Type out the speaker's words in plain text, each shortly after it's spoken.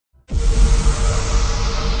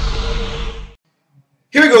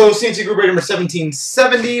Here we go, CNC Group Break number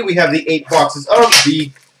 1770. We have the 8 boxes of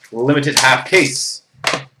the limited half case.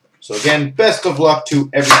 So again, best of luck to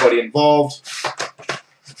everybody involved.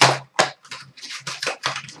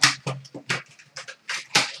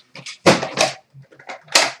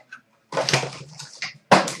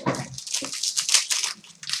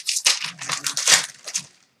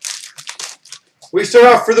 We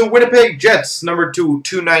start off for the Winnipeg Jets, number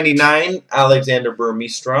 299, Alexander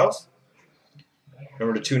Burmistrov.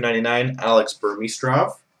 Number 299, Alex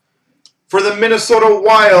Burmistrov. For the Minnesota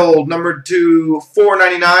Wild, number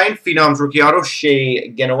 499, Phenoms rookie auto, Shea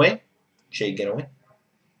Genoway.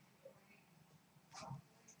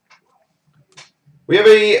 We have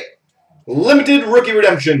a limited rookie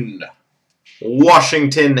redemption,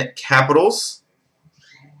 Washington Capitals.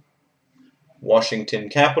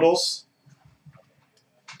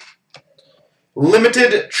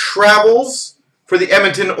 Limited travels for the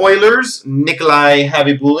Edmonton Oilers, Nikolai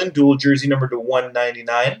Havibulin, dual jersey number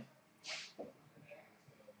 199.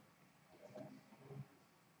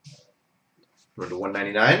 Number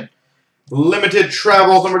 199. Limited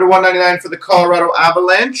travels number 199 for the Colorado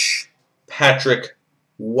Avalanche, Patrick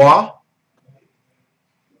Waugh.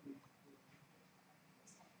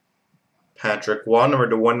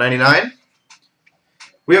 Number 199.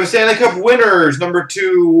 We have a Stanley Cup winners, number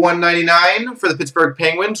 199 for the Pittsburgh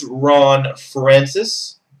Penguins, Ron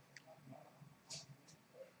Francis.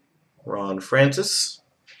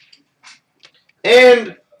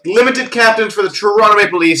 And limited captains for the Toronto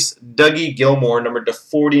Maple Leafs, Dougie Gilmour, number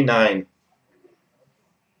 49.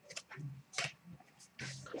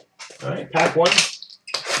 All right, pack one.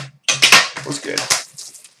 Was good.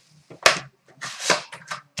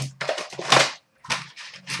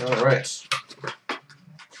 All right.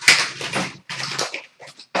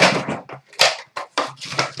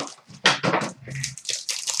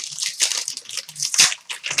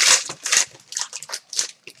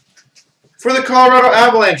 For the Colorado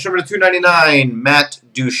Avalanche, number 299, Matt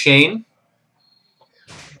Duchene.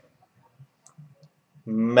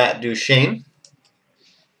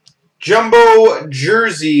 Jumbo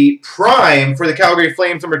jersey prime for the Calgary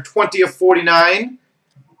Flames, number 20/49,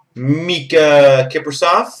 Mika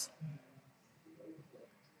Kiprusoff.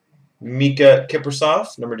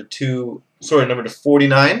 Number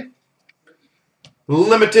 49.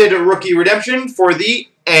 Limited rookie redemption for the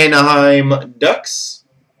Anaheim Ducks.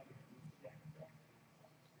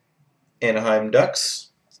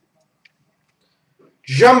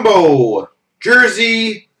 Jumbo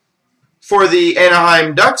jersey for the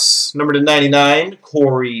Anaheim Ducks, number 99,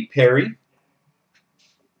 Corey Perry.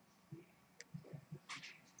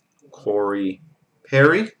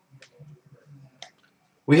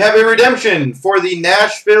 We have a redemption for the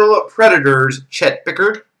Nashville Predators, Chet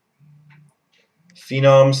Pickard.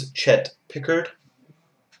 Phenoms, Chet Pickard.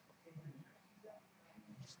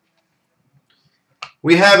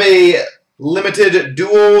 We have a limited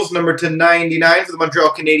duels, number 299 for the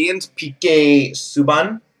Montreal Canadiens, P.K.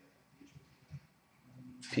 Subban.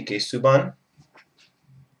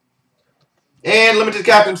 And limited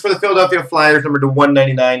captains for the Philadelphia Flyers, number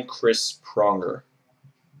 199, Chris Pronger.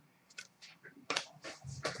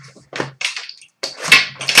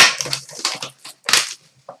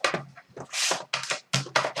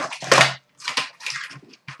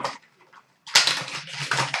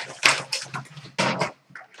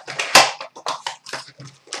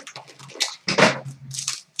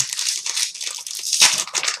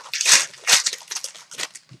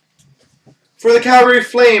 For the Calgary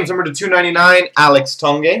Flames, number 299, Alex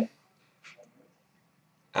Tongue.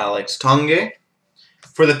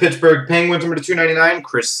 For the Pittsburgh Penguins, number 299,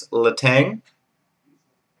 Chris Letang.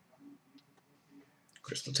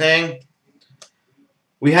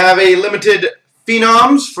 We have a limited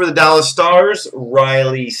Phenoms for the Dallas Stars,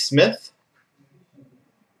 Riley Smith.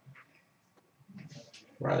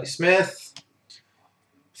 For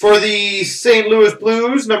the St. Louis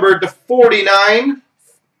Blues, number 49,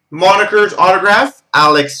 Monikers autograph,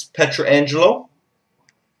 Alex Pietrangelo.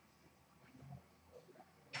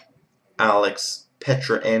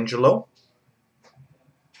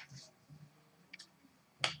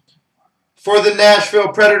 For the Nashville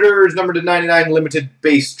Predators, number 99, limited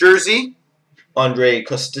base jersey, Andrei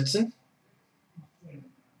Kostitsyn.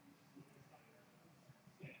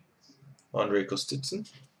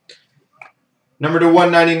 Number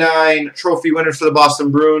 199, trophy winners for the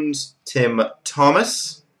Boston Bruins, Tim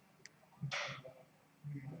Thomas.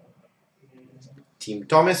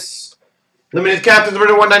 Limited captains,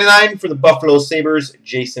 number 199 for the Buffalo Sabres,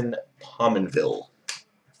 Jason Pominville.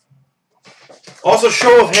 Also,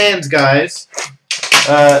 show of hands, guys.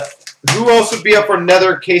 Who else would be up for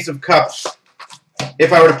another case of cups?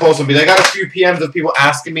 if I were to post them. Because I got a few PMs of people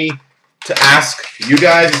asking me to ask you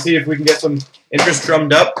guys to see if we can get some interest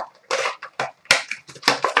drummed up.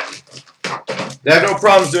 I have no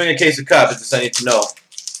problems doing a case of cups. It's just I need to know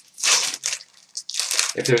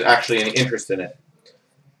if there's actually any interest in it.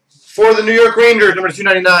 For the New York Rangers, number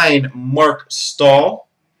 299, Mark Stahl.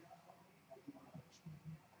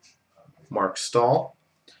 Mark Stahl.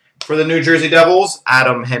 For the New Jersey Devils,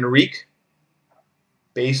 Adam Henrique.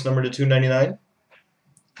 Base number to 299,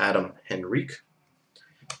 Adam Henrique.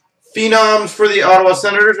 Phenoms for the Ottawa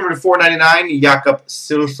Senators, number 499, Jakob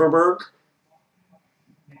Silfverberg.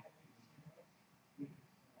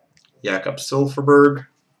 Jakob Silfverberg.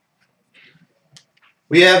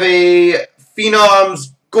 We have a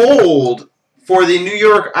Phenoms Gold for the New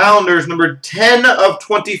York Islanders, number 10 of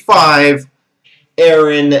 25,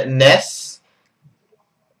 Aaron Ness.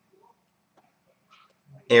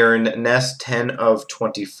 Aaron Ness, 10 of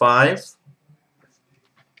 25.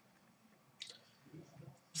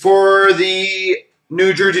 For the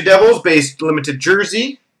New Jersey Devils, base limited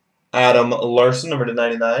jersey, Adam Larson, number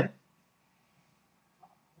 299.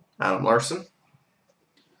 Adam Larson.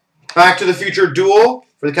 Back to the Future duel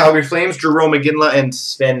for the Calgary Flames, Jerome Iginla and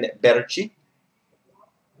Sven Berchi.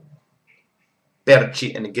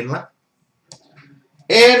 Berchi and Iginla.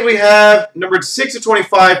 And we have numbered 6 of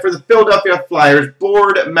 25 for the Philadelphia Flyers,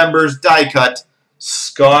 board members die cut,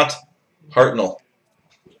 Scott Hartnell.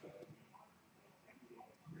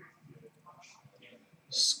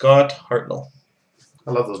 Scott Hartnell.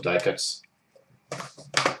 I love those die cuts.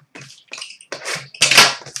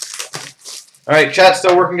 All right, chat's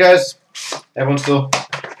still working, guys. Everyone's still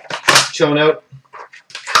chilling out.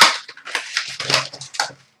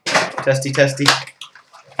 Testy, testy.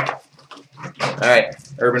 All right,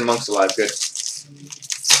 Urban Monk's alive. Good.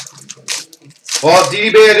 Well,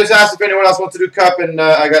 DD Bay, I just asked if anyone else wants to do cup, and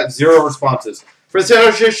I got 0 responses. For the San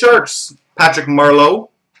Jose Sharks, Patrick Marleau.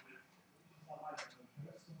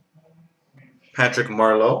 Patrick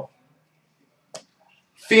Marleau.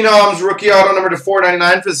 Phenoms rookie auto number to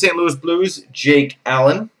 499 for the St. Louis Blues, Jake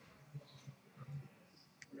Allen.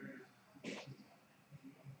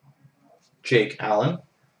 Jake Allen.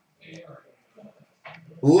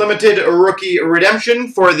 Limited rookie redemption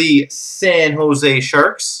for the San Jose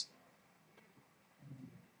Sharks.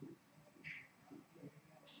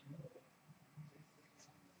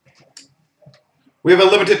 We have a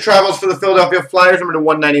limited travels for the Philadelphia Flyers, number to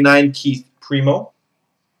 199, Keith Primo.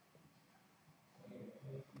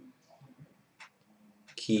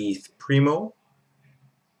 Keith Primo.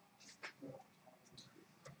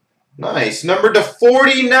 Nice. Number to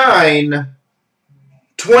 49,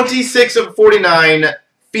 26 of 49,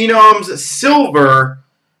 Phenoms Silver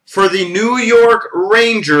for the New York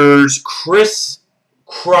Rangers, Chris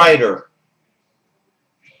Kreider.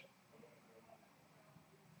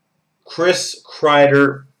 Chris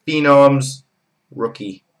Kreider, Phenoms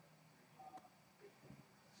rookie.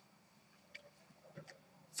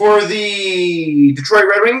 For the Detroit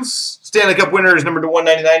Red Wings, Stanley Cup winners, number to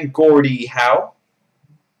 199, Gordie Howe.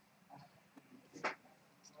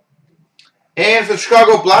 And for the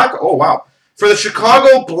Chicago For the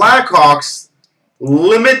Chicago Blackhawks,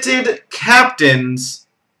 limited captains,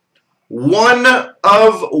 1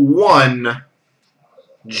 of 1,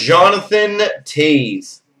 Jonathan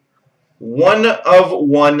Toews. 1 of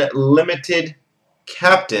 1 limited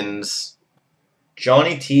captains,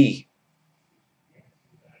 Johnny T.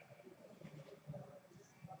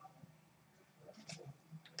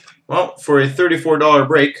 Well, for a $34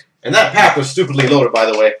 break, and that pack was stupidly loaded, by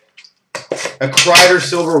the way. A Kreider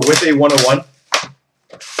Silver with a 101.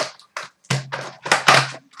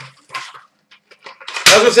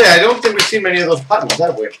 I was going to say, I don't think we've seen many of those platinums,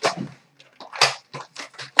 have we?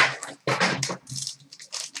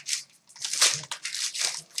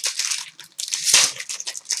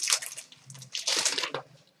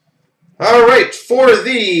 All right, for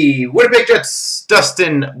the Winnipeg Jets,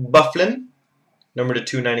 Dustin Byfuglien, number to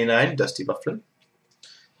 299, Dusty Byfuglien.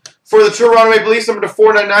 For the Toronto Maple Leafs, number to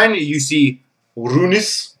 499, UC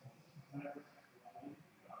Runis.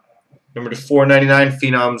 Number to 499,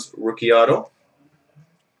 Phenoms rookie auto.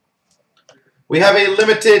 We have a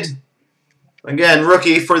limited, again,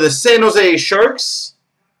 rookie for the San Jose Sharks.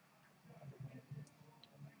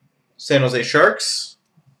 San Jose Sharks.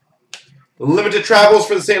 Limited travels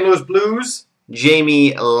for the St. Louis Blues,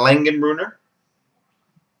 Jamie Langenbrunner.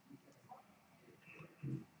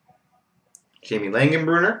 Jamie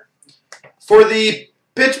Langenbrunner. For the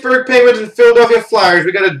Pittsburgh Penguins and Philadelphia Flyers,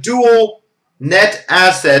 we got a dual net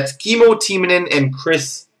assets, Kimmo Timonen and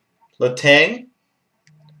Chris Letang.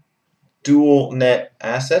 Dual net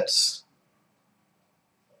assets.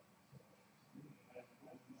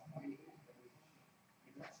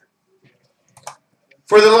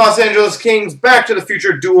 For the Los Angeles Kings, Back to the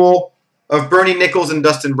Future duel of Bernie Nichols and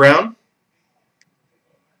Dustin Brown.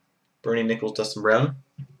 Bernie Nichols, Dustin Brown.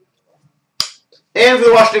 And for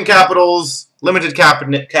the Washington Capitals, limited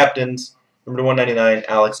captains, number 199,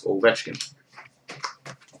 Alex Ovechkin.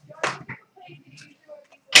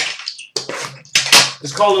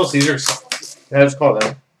 Just call those Caesars. Yeah, just call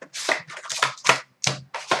them.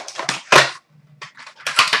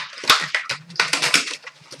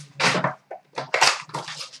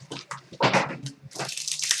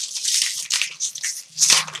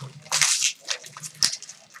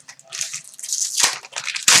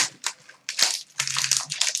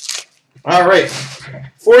 All right.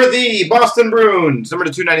 For the Boston Bruins, number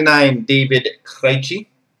 299, David Krejci.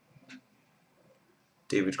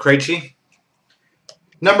 David Krejci.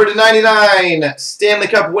 Number 299, Stanley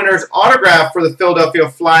Cup winners autograph for the Philadelphia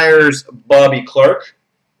Flyers, Bobby Clarke.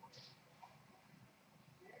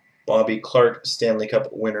 Bobby Clarke, Stanley Cup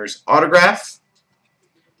winners autograph.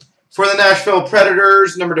 For the Nashville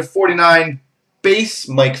Predators, number 249, base,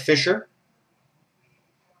 Mike Fisher.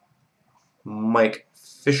 Mike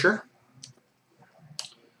Fisher.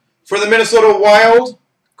 For the Minnesota Wild,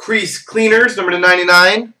 crease cleaners, number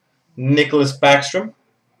 299, Nicholas Backstrom.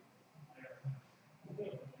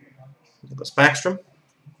 Backstrom.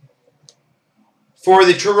 For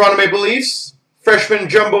the Toronto Maple Leafs, freshman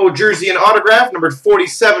jumbo jersey and autograph, number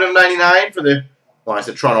 47 of 99 for the, well, I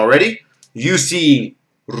said Toronto already, UC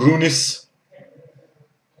Runis.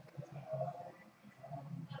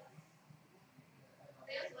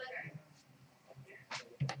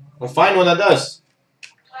 Well, find one that does.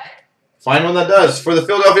 Find one that does. For the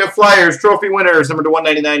Philadelphia Flyers, trophy winners, number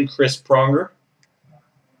 199, Chris Pronger.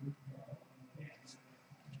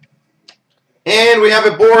 And we have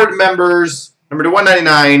a board members, number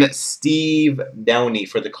 199, Steve Downey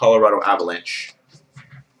for the Colorado Avalanche.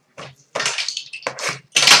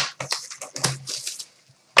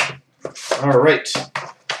 All right.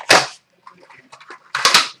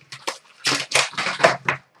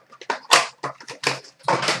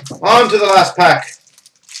 On to the last pack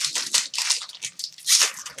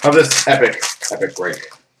of this epic break.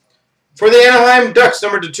 For the Anaheim Ducks,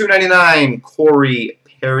 number 299, Corey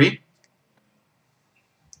Perry.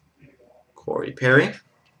 Corey Perry.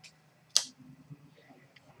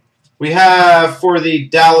 We have for the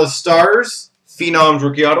Dallas Stars, Phenoms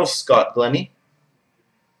rookie auto, Scott Glennie.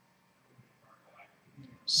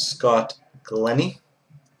 Scott Glennie.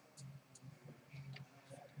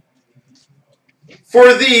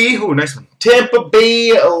 For the, ooh, nice one, Tampa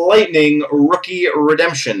Bay Lightning rookie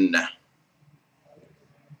redemption.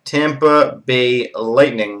 Tampa Bay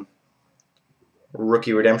Lightning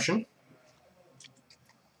rookie redemption.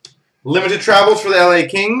 Limited travels for the LA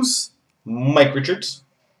Kings, Mike Richards.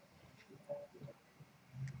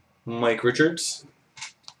 Mike Richards.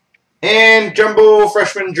 And jumbo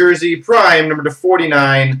freshman jersey prime, number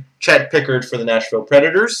 249, Chet Pickard for the Nashville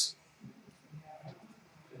Predators.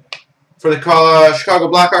 For the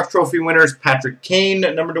Chicago Blackhawks trophy winners, Patrick Kane,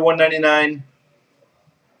 number 199.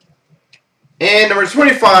 And number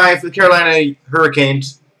 25 for the Carolina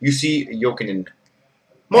Hurricanes, UC Jokinen.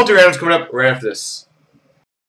 Multi-randoms coming up right after this.